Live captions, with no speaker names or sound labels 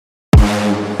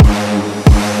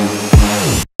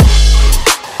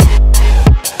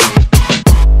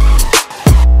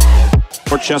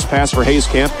Short chest pass for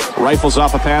Hayescamp. Rifles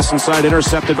off a pass inside,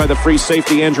 intercepted by the free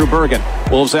safety Andrew Bergen.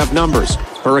 Wolves have numbers.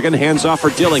 Bergen hands off for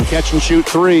Dilling. Catch and shoot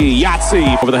three.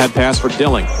 Yahtzee! Over the head pass for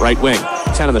Dilling. Right wing.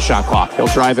 10 on the shot clock. He'll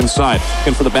drive inside.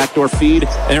 Looking for the backdoor feed.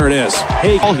 There it is.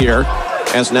 Hagel here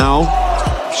as now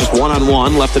just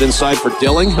one-on-one. Left it inside for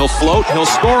Dilling. He'll float. He'll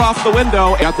score off the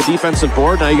window. Got the defensive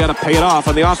board. Now you got to pay it off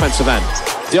on the offensive end.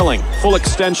 Dilling, full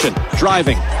extension,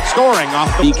 driving, scoring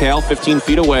off the decal, 15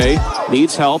 feet away,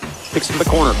 needs help, picks to the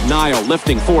corner. Nile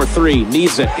lifting 4-3,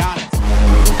 needs it, got it.